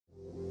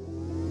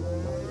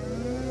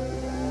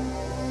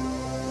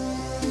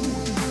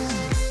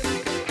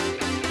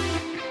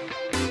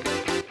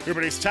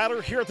Everybody's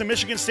Tyler here at the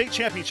Michigan State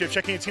Championship,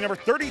 checking in team number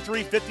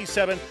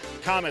 3357,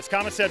 Comets.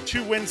 Comets had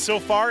 2 wins so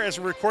far as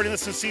we're recording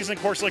this season.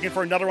 Of course, looking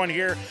for another one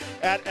here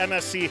at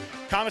MSC.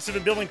 Comets have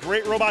been building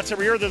great robots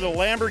every year. They're the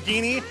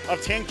Lamborghini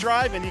of tank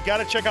drive, and you got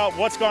to check out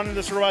what's gone into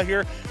this robot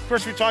here. Of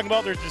course, we're talking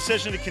about their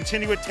decision to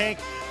continue with tank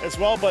as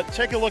well, but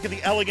take a look at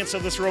the elegance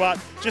of this robot.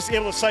 Just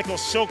able to cycle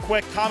so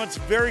quick. Comets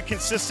very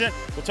consistent.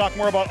 We'll talk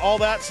more about all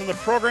that, some of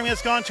the programming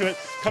that's gone to it,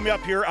 coming up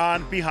here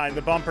on Behind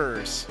the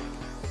Bumpers.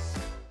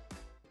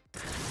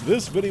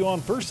 This video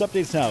on First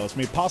Updates Now is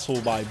made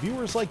possible by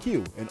viewers like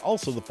you and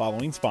also the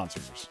following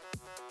sponsors.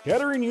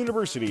 Kettering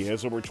University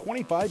has over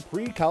 25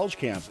 pre-college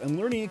camps and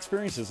learning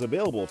experiences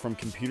available, from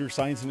computer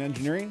science and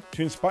engineering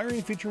to inspiring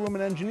future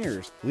women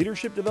engineers,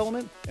 leadership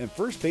development, and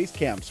first-based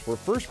camps for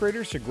first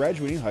graders to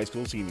graduating high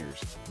school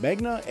seniors.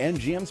 Magna and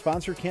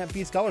GM-sponsored camp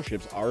fee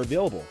scholarships are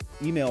available.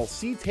 Email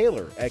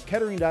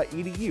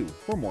ctaylor@kettering.edu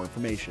for more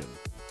information.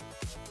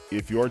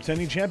 If you're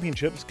attending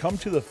championships, come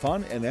to the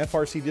Fun and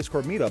FRC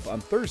Discord meetup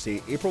on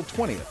Thursday, April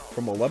 20th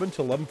from 11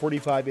 to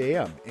 11:45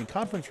 a.m. in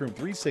Conference Room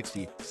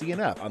 360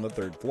 CNF on the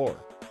 3rd floor.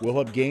 We'll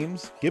have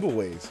games,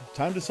 giveaways,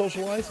 time to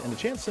socialize, and a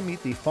chance to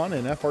meet the Fun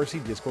and FRC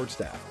Discord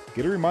staff.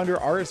 Get a reminder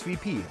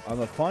RSVP on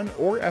the Fun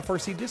or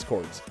FRC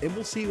Discords, and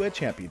we'll see you at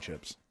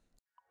championships.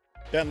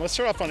 Ben, let's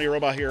start off on your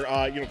robot here.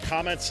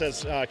 Comets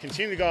has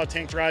continued to go out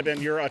tank drive,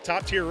 and you're a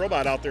top-tier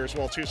robot out there as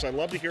well, too, so I'd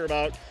love to hear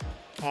about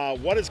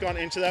what has gone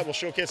into that. We'll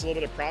showcase a little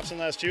bit of props on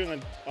that too, and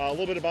then a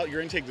little bit about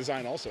your intake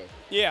design also.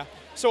 Yeah,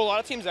 so a lot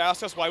of teams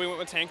asked us why we went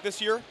with tank this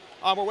year.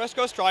 We're West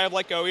Coast Drive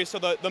like always, so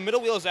the middle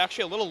wheel is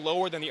actually a little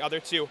lower than the other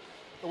two.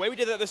 The way we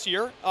did that this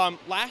year,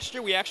 last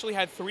year we actually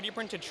had 3D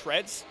printed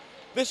treads.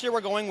 This year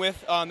we're going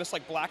with this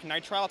like black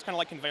nitrile. It's kind of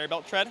like conveyor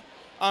belt tread.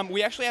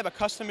 We actually have a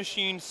custom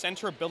machined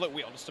center billet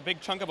wheel, just a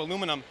big chunk of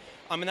aluminum,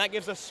 and that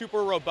gives us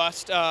super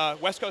robust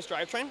West Coast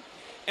drivetrain.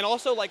 And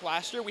also, like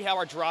last year, we have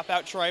our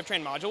dropout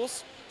drivetrain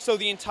modules. So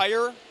the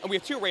entire, we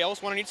have 2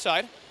 rails, 1 on each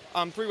side,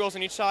 3 wheels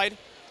on each side,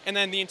 and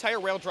then the entire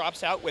rail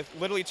drops out with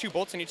literally 2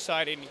 bolts on each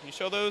side. And can you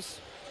show those?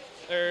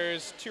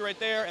 There's 2 right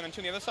there, and then 2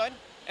 on the other side,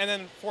 and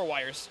then 4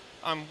 wires,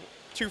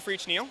 2 for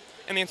each neo.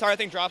 And the entire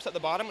thing drops at the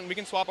bottom, and we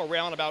can swap a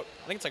rail in about,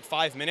 I think it's like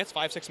 5 minutes,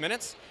 5-6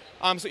 minutes.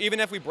 So even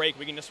if we break,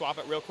 we can just swap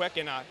it real quick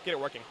and get it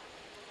working.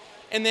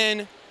 And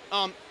then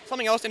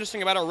something else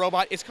interesting about our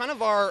robot is kind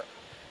of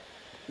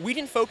we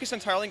didn't focus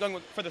entirely on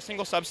going for the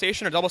single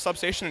substation or double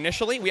substation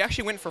initially. We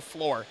actually went for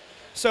floor.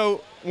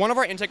 So one of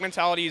our intake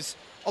mentalities,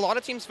 a lot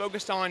of teams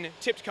focused on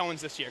tipped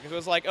cones this year, because it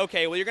was like,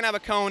 okay, well, you're going to have a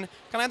cone.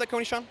 Can I have that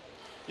cone, Sean?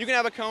 You can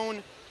have a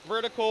cone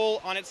vertical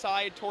on its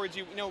side towards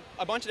you,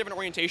 a bunch of different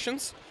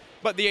orientations.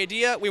 But the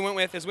idea we went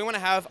with is we want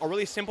to have a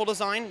really simple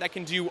design that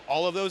can do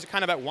all of those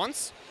kind of at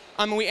once.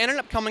 And we ended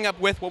up coming up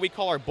with what we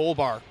call our bull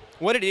bar.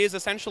 What it is,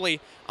 essentially,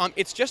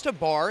 it's just a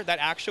bar that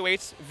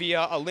actuates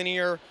via a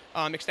linear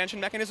extension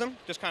mechanism,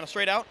 just kind of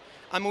straight out.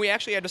 We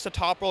actually had just a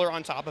top roller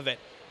on top of it.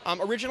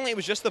 Originally, it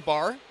was just the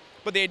bar,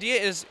 but the idea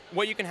is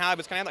what you can have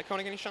is, can I have that cone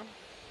again, Sean?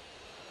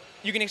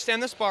 You can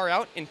extend this bar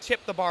out and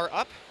tip the bar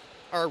up,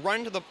 or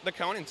run to the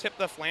cone and tip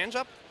the flange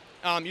up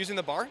using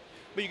the bar.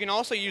 But you can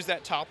also use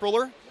that top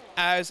roller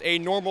as a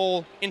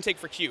normal intake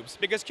for cubes,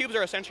 because cubes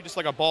are essentially just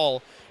like a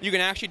ball. You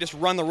can actually just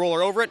run the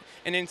roller over it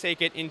and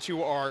intake it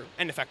into our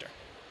end effector.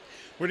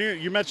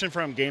 You mentioned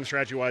from game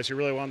strategy-wise, you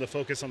really wanted to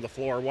focus on the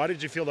floor. Why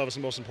did you feel that was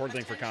the most important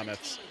thing for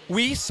Comets?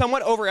 We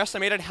somewhat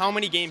overestimated how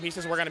many game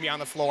pieces were going to be on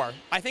the floor.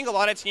 I think a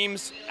lot of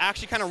teams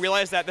actually kind of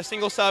realized that the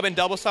single sub and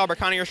double sub are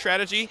kind of your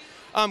strategy.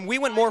 We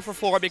went more for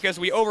floor because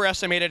we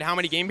overestimated how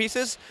many game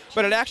pieces,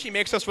 but it actually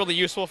makes us really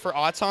useful for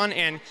odds-on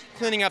and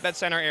cleaning up that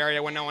center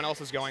area when no one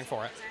else is going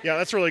for it. Yeah,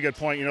 that's a really good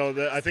point.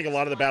 I think a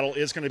lot of the battle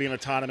is going to be an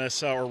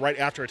autonomous or right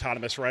after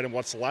autonomous, right, and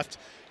what's left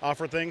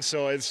for things.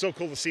 So it's so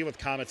cool to see with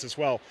Comets as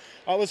well.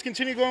 Let's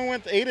continue going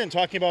with Aiden,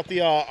 talking about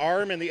the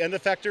arm and the end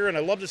effector, and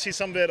I'd love to see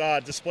some of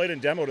it displayed and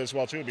demoed as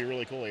well, too. It'd be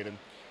really cool, Aiden.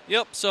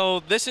 Yep,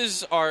 so this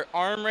is our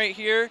arm right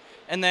here,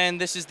 and then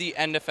this is the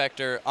end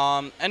effector.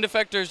 End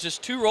effector is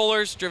just 2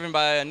 rollers driven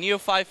by a Neo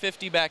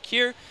 550 back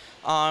here,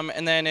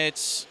 and then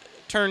it's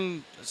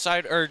turned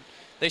side, or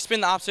they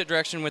spin the opposite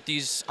direction with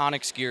these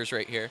Onyx gears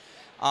right here.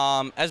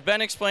 As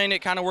Ben explained, it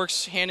kind of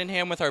works hand in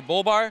hand with our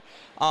bull bar,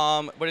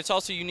 but it's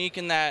also unique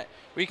in that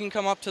we can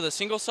come up to the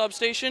single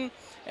substation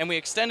and we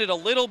extend it a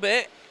little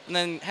bit, and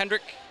then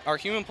Hendrik, our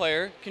human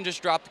player, can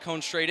just drop the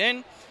cone straight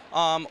in,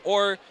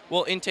 or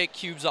we'll intake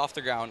cubes off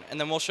the ground, and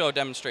then we'll show a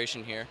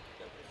demonstration here.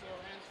 So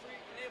hands free,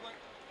 enabling.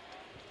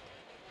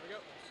 There we go.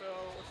 So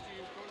let's do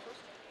cone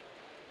first.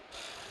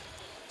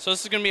 So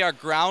this is going to be our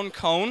ground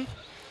cone.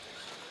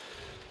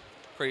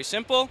 Pretty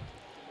simple.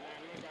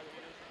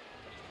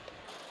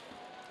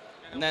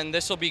 And then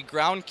this will be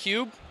ground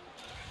cube.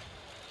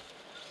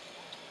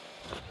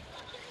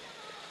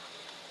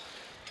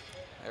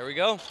 There we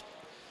go.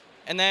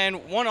 And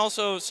then one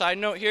also side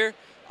note here,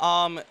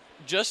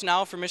 just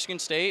now for Michigan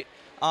State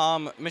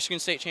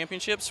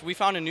Championships, we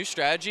found a new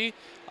strategy.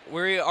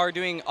 We are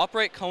doing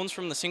upright cones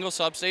from the single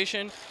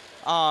substation.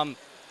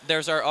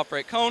 There's our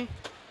upright cone,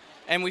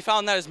 and we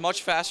found that is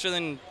much faster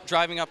than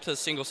driving up to the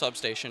single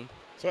substation.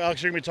 So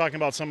Alex, you're going to be talking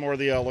about some more of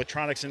the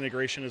electronics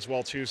integration as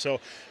well too. So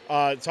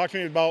talk to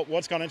me about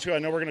what's gone into it. I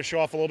know we're going to show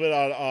off a little bit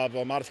of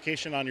a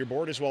modification on your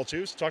board as well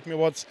too. So talk to me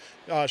what's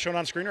shown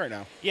on screen right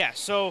now. Yeah,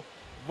 so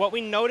what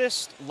we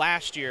noticed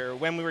last year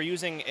when we were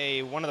using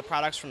one of the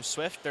products from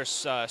Swift, their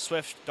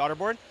Swift daughter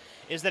board,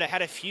 is that it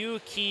had a few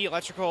key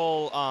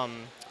electrical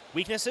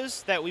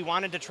weaknesses that we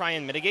wanted to try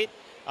and mitigate.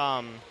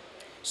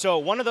 So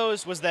one of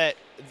those was that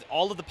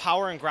all of the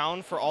power and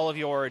ground for all of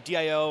your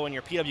DIO and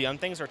your PWM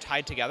things are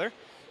tied together.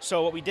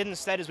 So what we did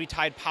instead is we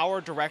tied power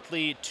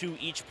directly to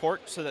each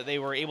port so that they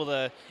were able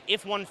to,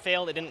 if one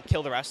failed, it didn't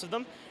kill the rest of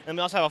them. And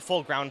we also have a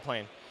full ground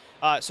plane.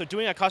 So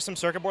doing a custom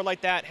circuit board like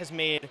that has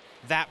made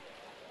that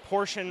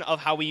portion of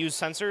how we use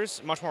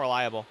sensors much more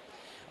reliable.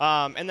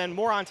 And then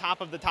more on top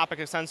of the topic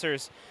of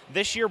sensors,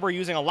 this year we're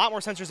using a lot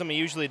more sensors than we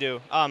usually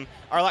do. Our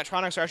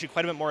electronics are actually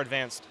quite a bit more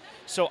advanced.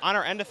 So on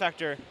our end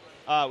effector,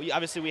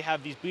 we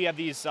have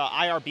these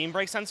IR beam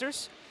break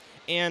sensors.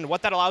 And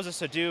what that allows us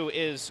to do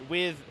is,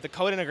 with the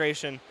code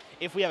integration,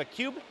 if we have a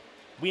cube,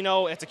 we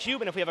know it's a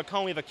cube, and if we have a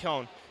cone, we have a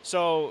cone.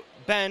 So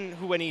Ben,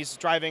 who when he's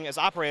driving as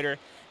operator,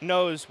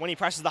 knows when he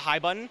presses the high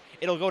button,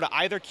 it'll go to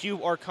either cube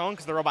or cone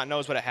because the robot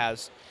knows what it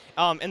has.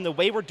 And the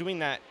way we're doing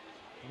that,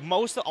 a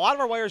lot of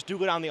our wires do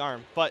go down the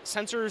arm, but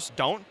sensors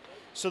don't.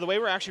 So the way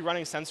we're actually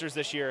running sensors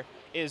this year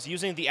is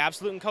using the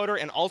absolute encoder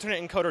and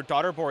alternate encoder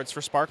daughter boards for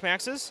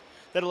SparkMaxes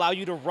that allow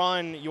you to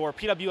run your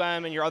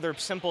PWM and your other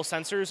simple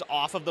sensors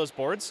off of those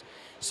boards.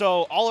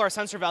 So all of our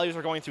sensor values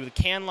are going through the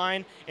CAN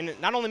line, and it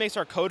not only makes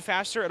our code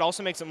faster, it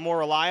also makes it more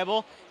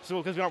reliable,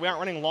 because we aren't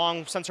running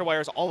long sensor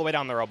wires all the way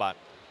down the robot.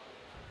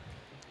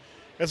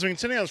 As we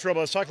continue on this robot,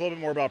 let's talk a little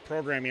bit more about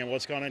programming and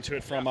what's gone into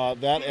it from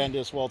that end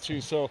as well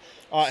too. So,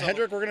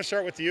 Hendrik, we're going to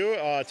start with you.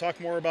 Talk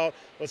more about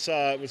what's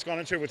gone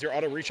into it with your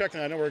auto retract,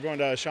 and I know we're going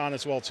to Sean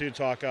as well too.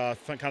 Talk kind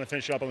of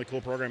finish up on the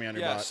cool programming on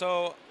your bot. Yeah.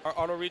 So our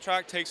auto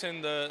retract takes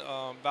in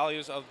the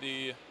values of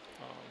the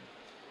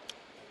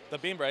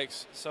beam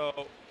breaks.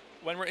 So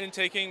when we're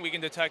intaking, we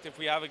can detect if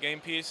we have a game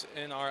piece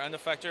in our end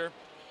effector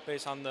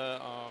based on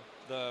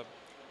the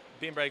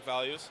beam break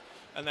values,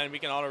 and then we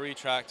can auto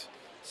retract.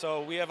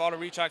 So we have auto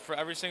retract for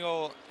every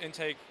single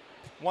intake.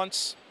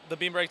 Once the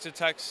beam break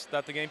detects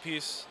that the game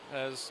piece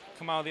has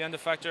come out of the end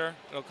effector,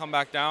 it'll come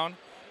back down,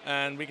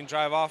 and we can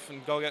drive off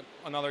and go get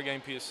another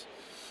game piece.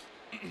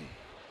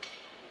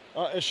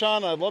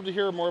 Sean, I'd love to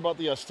hear more about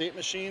the state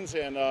machines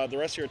and the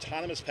rest of your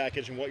autonomous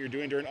package and what you're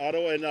doing during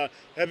auto. And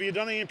have you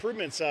done any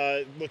improvements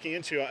looking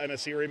into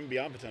MSC or even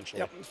beyond potentially?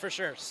 Yep, for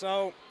sure.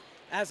 So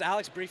as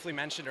Alex briefly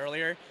mentioned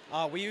earlier,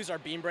 we use our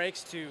beam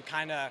breaks to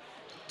kind of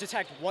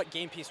detect what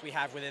game piece we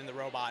have within the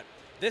robot.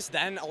 This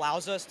then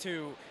allows us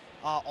to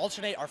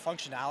alternate our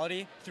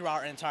functionality through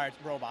our entire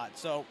robot.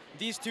 So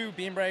these two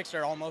beam breaks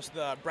are almost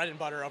the bread and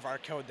butter of our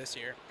code this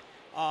year.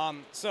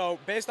 So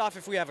based off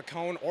if we have a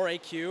cone or a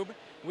cube,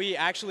 we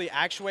actually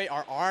actuate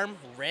our arm,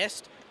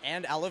 wrist,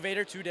 and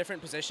elevator to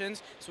different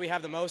positions, so we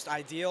have the most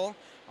ideal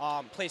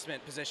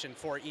placement position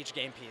for each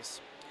game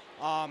piece.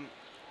 On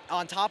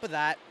top of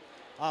that,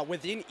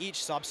 within each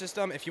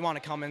subsystem, if you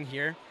want to come in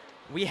here,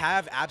 we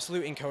have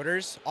absolute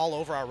encoders all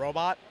over our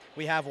robot.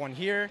 We have one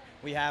here,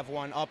 we have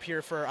one up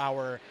here for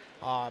our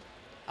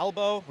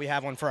elbow, we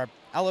have one for our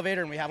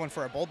elevator, and we have one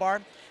for our bull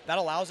bar. That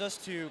allows us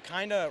to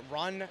kind of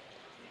run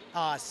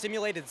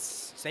simulated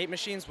state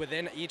machines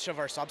within each of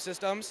our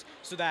subsystems,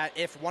 so that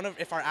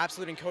if our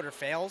absolute encoder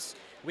fails,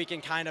 we can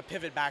kind of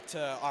pivot back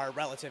to our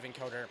relative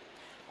encoder.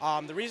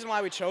 The reason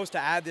why we chose to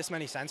add this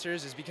many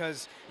sensors is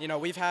because, you know,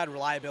 we've had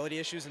reliability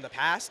issues in the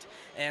past,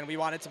 and we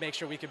wanted to make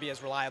sure we could be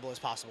as reliable as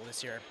possible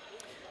this year.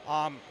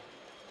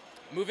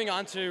 Moving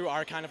on to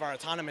our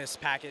autonomous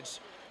package.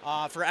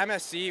 For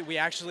MSC, we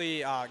actually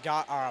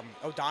got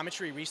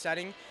odometry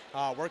resetting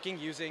working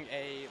using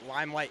a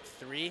Limelight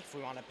 3, if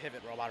we want to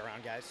pivot robot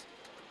around, guys.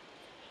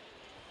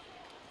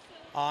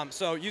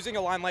 So using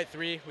a Limelight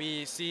 3,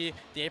 we see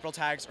the April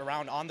tags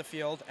around on the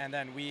field, and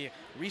then we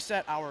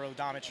reset our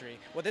odometry.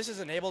 What this has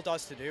enabled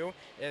us to do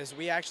is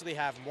we actually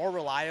have more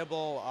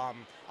reliable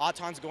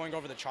autons going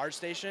over the charge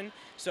station,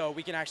 so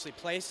we can actually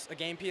place a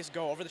game piece,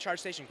 go over the charge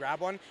station,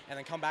 grab one, and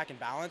then come back and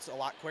balance a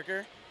lot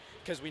quicker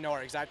because we know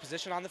our exact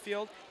position on the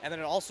field. And then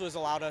it also has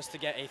allowed us to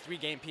get a 3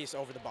 game piece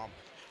over the bump.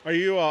 Are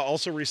you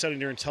also resetting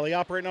during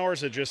teleop right now, or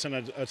is it just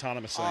an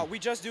autonomous thing? We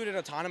just do it in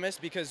autonomous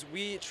because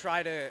we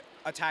try to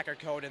attack our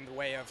code in the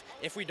way of,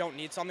 if we don't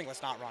need something,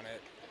 let's not run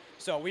it.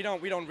 So we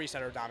don't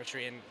reset our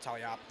odometry in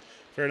teleop.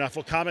 Fair enough.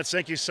 Well, COMETS,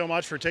 thank you so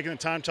much for taking the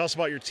time to tell us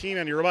about your team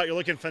and your robot. You're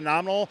looking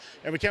phenomenal,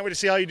 and we can't wait to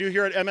see how you do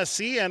here at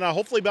MSC, and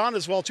hopefully beyond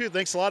as well, too.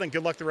 Thanks a lot, and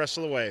good luck the rest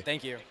of the way.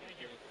 Thank you.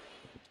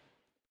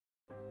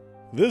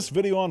 This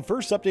video on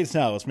First Updates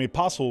Now is made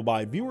possible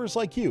by viewers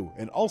like you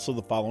and also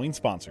the following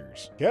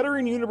sponsors.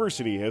 Kettering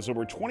University has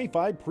over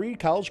 25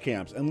 pre-college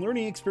camps and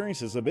learning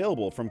experiences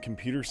available, from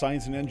computer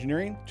science and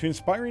engineering to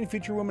inspiring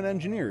future women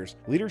engineers,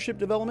 leadership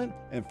development,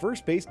 and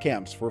first-based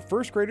camps for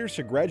first graders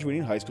to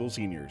graduating high school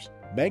seniors.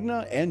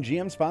 Magna and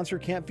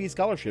GM-sponsored camp fee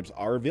scholarships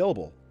are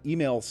available.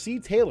 Email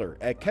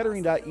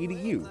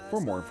ctaylor@kettering.edu for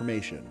more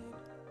information.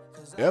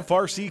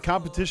 FRC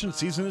competition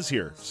season is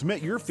here.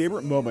 Submit your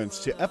favorite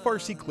moments to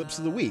FRC Clips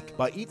of the Week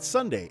by each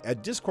Sunday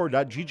at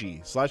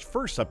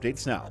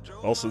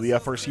discord.gg/firstupdatesnow. Also, the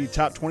FRC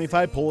Top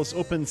 25 poll is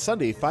open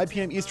Sunday 5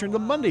 p.m. Eastern to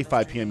Monday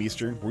 5 p.m.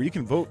 Eastern, where you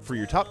can vote for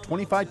your top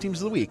 25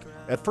 teams of the week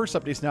at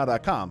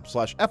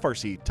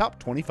firstupdatesnow.com/FRC Top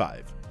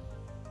 25.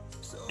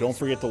 Don't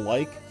forget to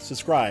like,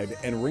 subscribe,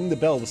 and ring the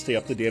bell to stay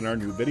up to date on our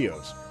new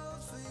videos.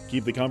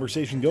 Keep the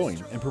conversation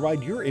going and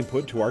provide your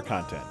input to our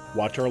content.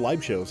 Watch our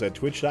live shows at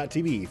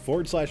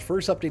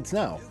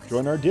twitch.tv/firstupdatesnow.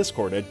 Join our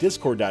Discord at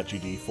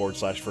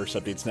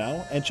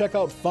discord.gg/firstupdatesnow and check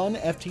out Fun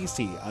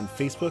FTC on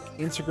Facebook,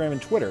 Instagram,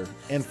 and Twitter,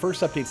 and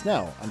First Updates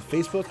Now on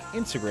Facebook,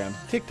 Instagram,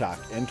 TikTok,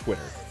 and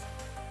Twitter.